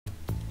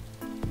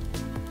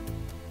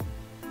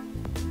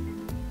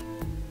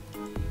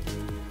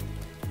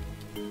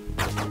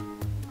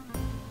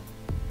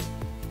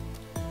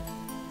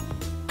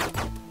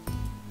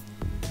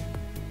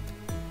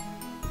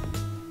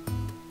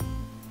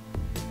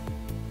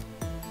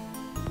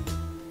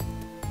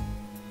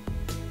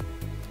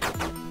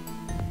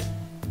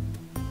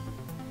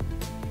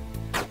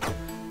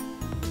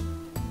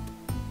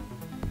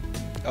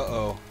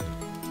Uh-oh.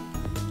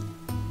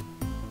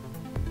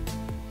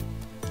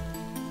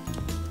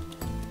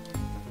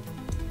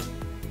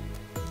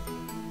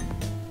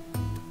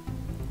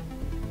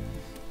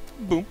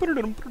 Boom,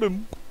 ba-da-dum,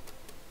 ba-da-dum.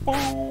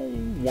 Wow,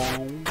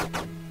 wow.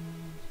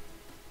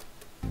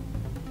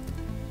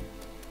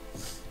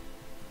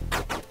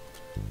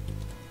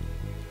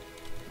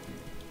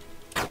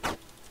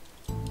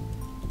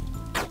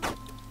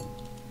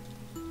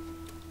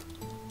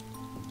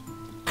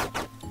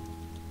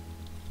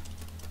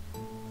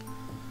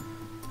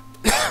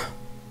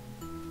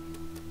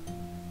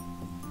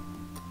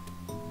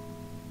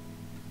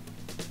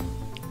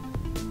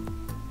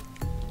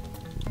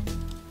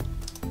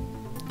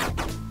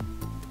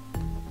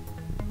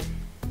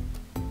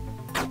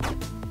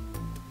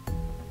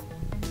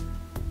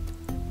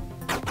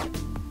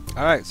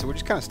 Alright, so we're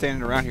just kind of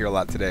standing around here a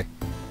lot today.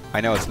 I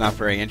know it's not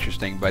very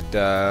interesting, but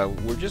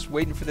we're just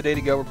waiting for the day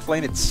to go. We're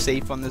playing it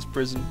safe on this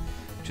prison,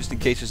 just in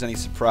case there's any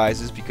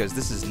surprises, because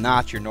this is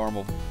not your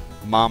normal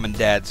mom and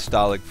dad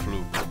Stalag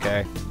Flucht,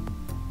 okay?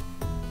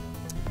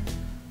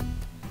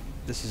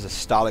 This is a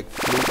Stalag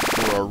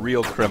Flucht for a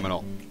real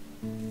criminal.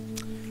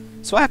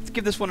 So I have to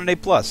give this one an A+.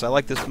 I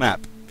like this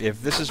map.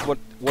 If this is what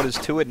is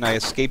to it and I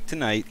escape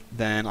tonight,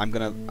 then I'm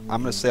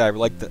gonna say I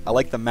like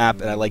the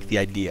map and I like the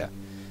idea.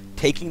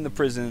 Taking the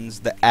prisons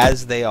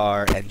as they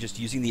are and just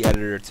using the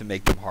editor to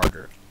make them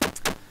harder.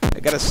 I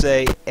gotta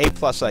say, A+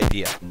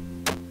 idea.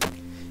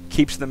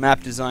 Keeps the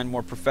map design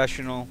more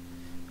professional.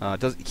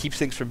 Keeps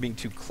things from being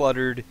too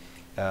cluttered.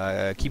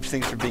 Keeps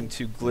things from being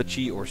too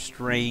glitchy or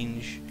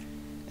strange.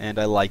 And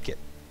I like it.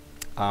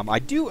 I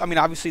mean,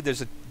 obviously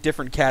there's a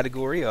different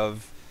category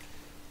of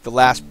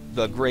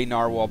the Grey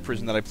Narwhal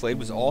prison that I played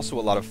was also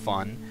a lot of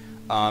fun.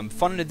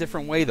 Fun in a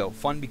different way, though.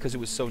 Fun because it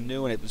was so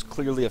new and it was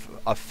clearly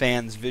a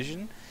fan's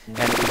vision.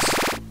 And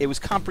it was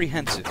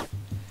comprehensive.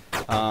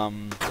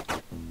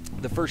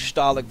 The first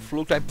Stalag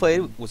Flucht I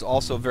played was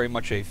also very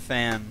much a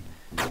fan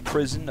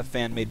prison, a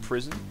fan-made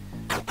prison.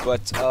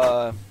 But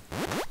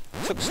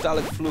took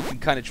Stalag Flucht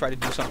and kind of tried to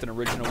do something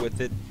original with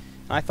it.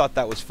 And I thought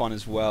that was fun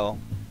as well.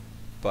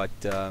 But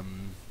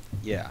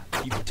yeah,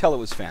 you could tell it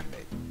was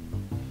fan-made.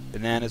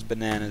 Bananas,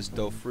 bananas,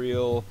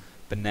 Dofriel,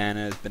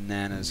 bananas,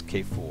 bananas,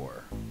 K4.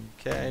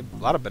 Okay,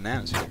 a lot of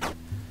bananas here.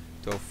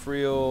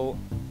 Dofriel.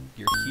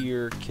 You're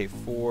here,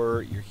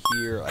 K4, you're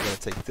here. I gotta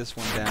take this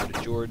one down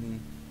to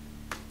Jordan.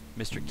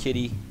 Mr.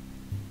 Kitty.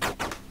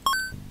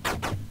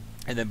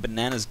 And then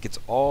Bananas gets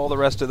all the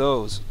rest of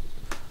those.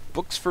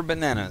 Books for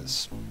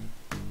Bananas.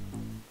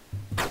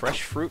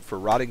 Fresh fruit for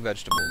rotting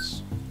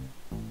vegetables.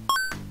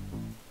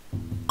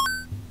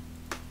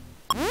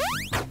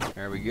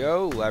 There we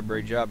go.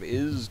 Library job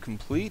is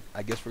complete.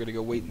 I guess we're gonna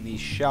go wait in the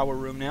shower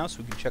room now so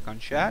we can check on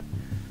chat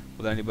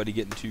without anybody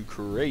getting too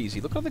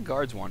crazy. Look at all the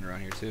guards wandering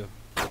around here too.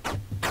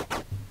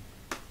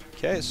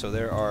 Okay, so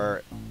there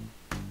are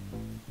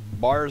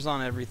bars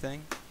on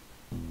everything.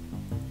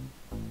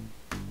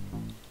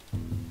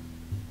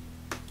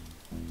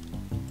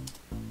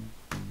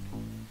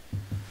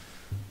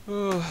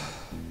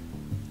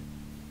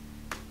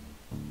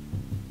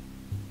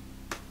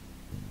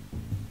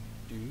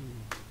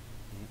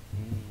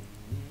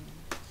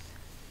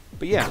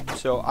 But yeah,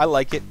 so I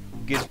like it.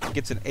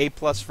 Gets an A+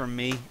 from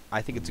me.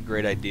 I think it's a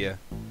great idea.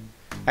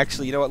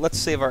 Actually, you know what? Let's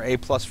save our A+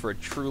 for it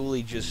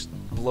truly just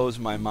blows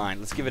my mind.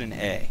 Let's give it an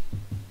A.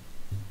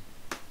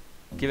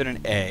 Give it an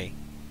A,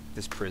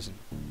 this prison.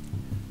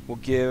 We'll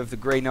give the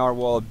Grey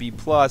Narwhal a B+,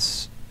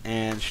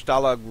 and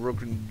Stalag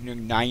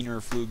Niner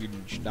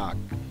Flugenschnack.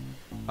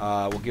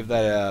 We'll give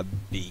that a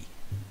B.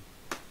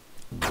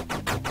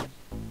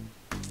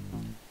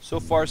 So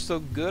far, so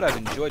good. I've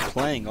enjoyed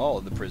playing all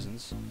of the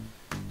prisons.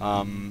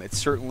 It's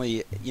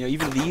certainly, you know,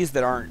 even these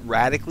that aren't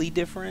radically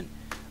different,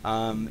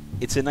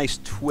 it's a nice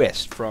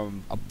twist for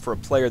a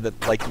player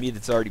that like me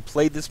that's already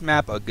played this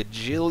map a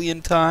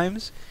gajillion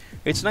times.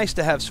 It's nice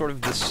to have sort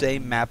of the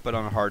same map but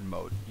on hard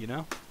mode, you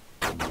know?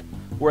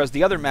 Whereas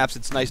the other maps,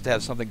 it's nice to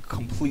have something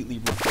completely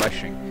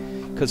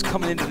refreshing. Because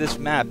coming into this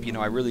map, you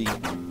know, I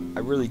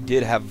really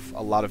did have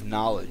a lot of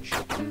knowledge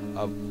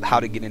of how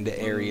to get into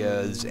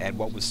areas and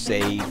what was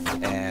safe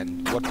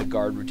and what the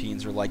guard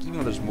routines are like, even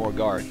though there's more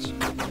guards.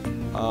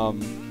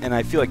 And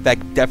I feel like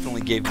that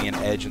definitely gave me an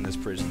edge in this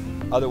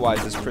prison.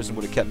 Otherwise, this prison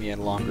would have kept me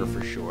in longer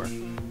for sure.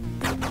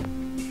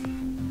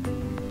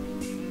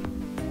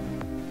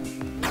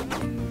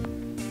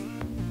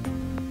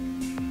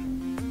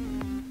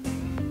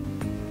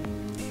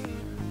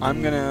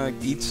 I'm gonna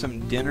eat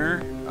some dinner,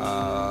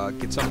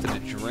 get something to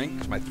drink,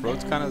 because my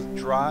throat's kind of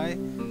dry.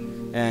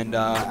 And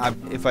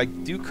if I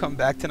do come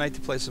back tonight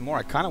to play some more,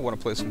 I kind of want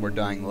to play some more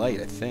Dying Light,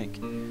 I think.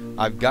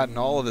 I've gotten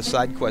all of the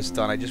side quests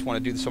done. I just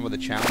want to do some of the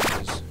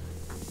challenges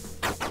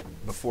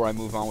before I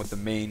move on with the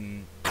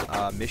main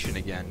mission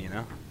again, you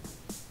know?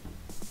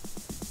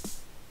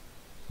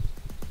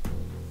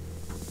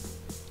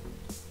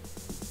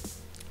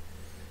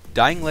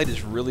 Dying Light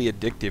is really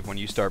addictive when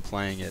you start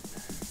playing it.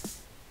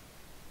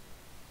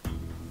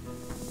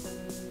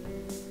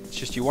 It's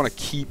just you want to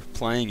keep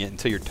playing it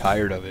until you're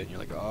tired of it. And you're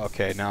like, oh,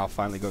 okay, now I'll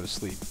finally go to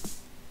sleep.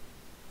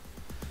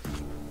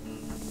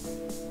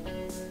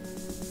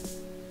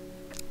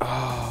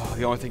 Oh,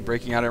 the only thing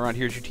breaking out around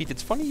here is your teeth.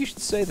 It's funny you should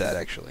say that,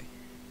 actually.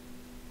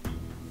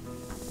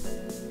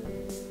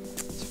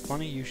 It's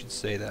funny you should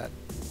say that.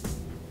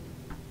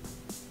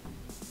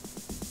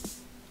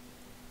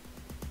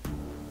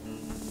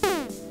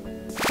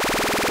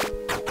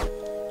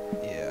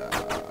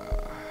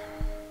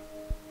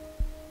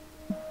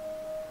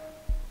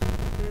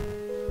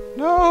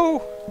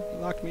 No! You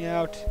locked me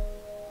out.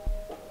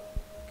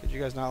 Could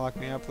you guys not lock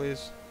me out,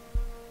 please?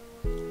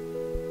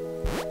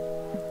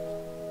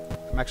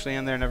 I'm actually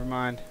in there, never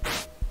mind.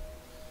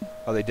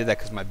 Oh, they did that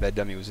because my bed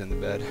dummy was in the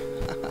bed.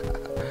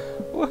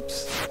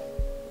 Whoops.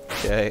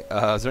 Okay,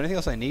 is there anything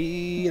else I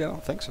need? I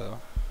don't think so.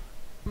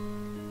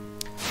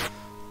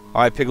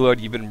 Alright, Piglord,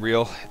 you've been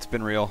real. It's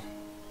been real.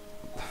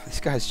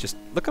 These guys just...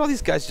 Look at all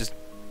these guys just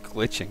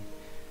glitching.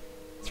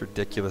 It's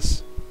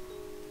ridiculous.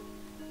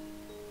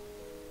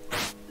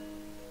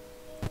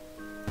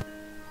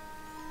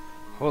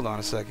 Hold on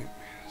a second.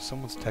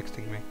 Someone's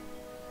texting me.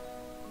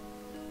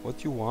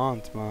 What you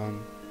want,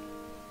 man?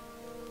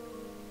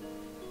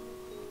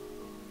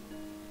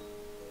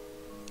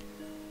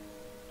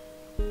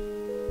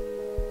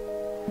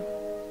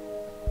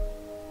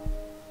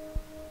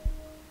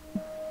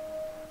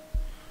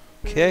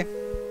 Okay.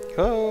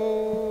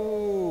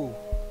 Go!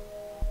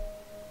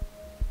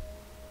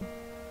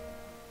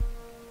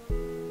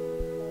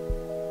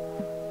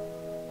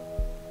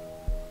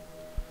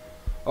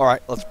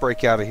 Alright, let's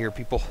break out of here,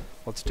 people.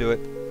 Let's do it.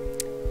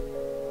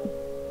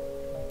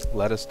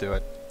 Let us do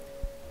it.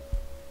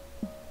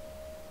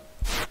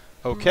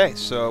 Okay,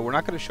 so we're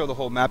not going to show the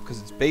whole map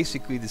because it's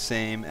basically the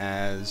same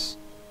as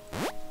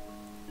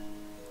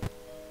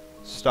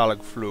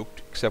Stalag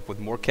Flucht, except with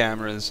more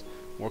cameras,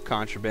 more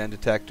contraband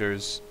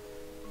detectors.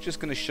 Just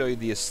going to show you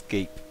the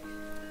escape.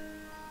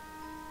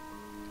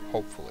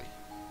 Hopefully.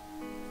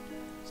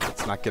 So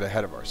let's not get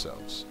ahead of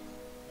ourselves.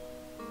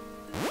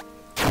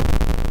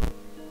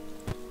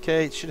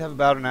 Okay, it should have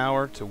about an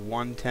hour to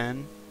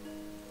 1:10.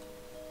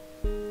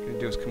 What I'm going to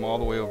do is come all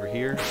the way over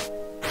here.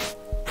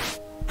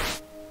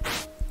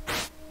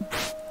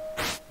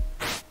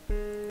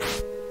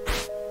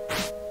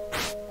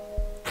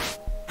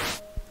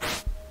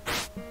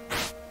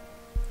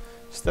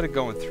 Instead of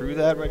going through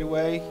that right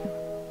away,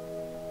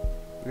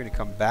 we're going to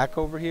come back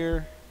over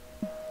here.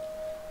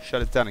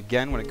 Shut it down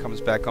again when it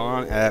comes back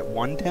on at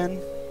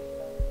 1:10.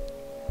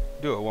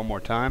 Do it one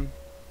more time.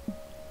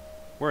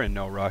 We're in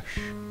no rush.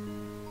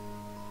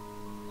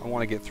 I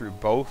want to get through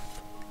both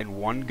in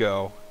one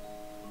go.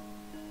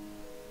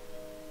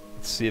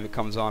 Let's see if it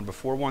comes on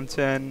before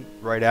 1:10,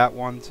 right at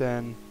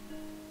 1:10.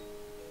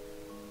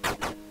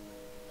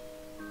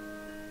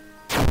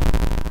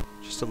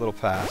 Just a little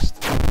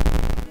past.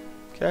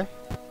 Okay.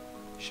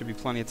 Should be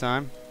plenty of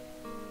time.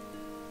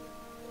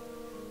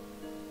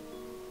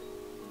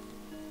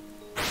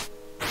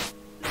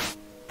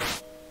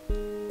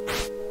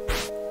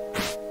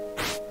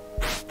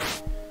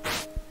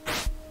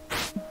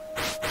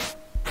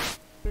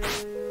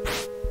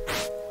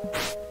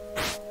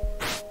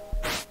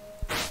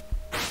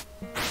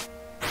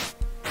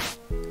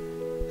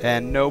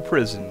 And no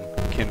prison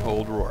can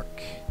hold Roarke.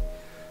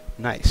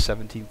 Nice,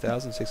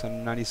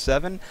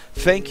 17,697.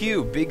 Thank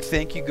you. Big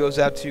thank you goes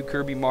out to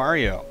Kirby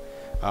Mario.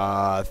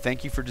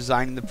 Thank you for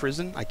designing the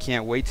prison. I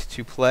can't wait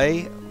to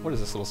play. What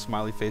is this little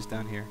smiley face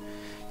down here?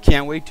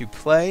 Can't wait to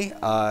play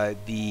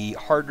the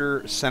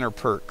harder center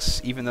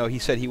perks. Even though he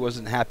said he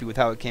wasn't happy with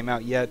how it came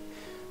out yet,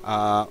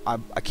 I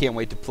can't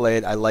wait to play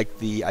it. I like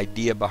the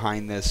idea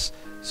behind this.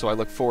 So I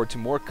look forward to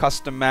more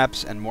custom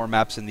maps and more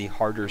maps in the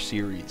harder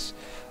series.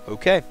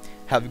 Okay,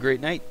 have a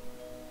great night.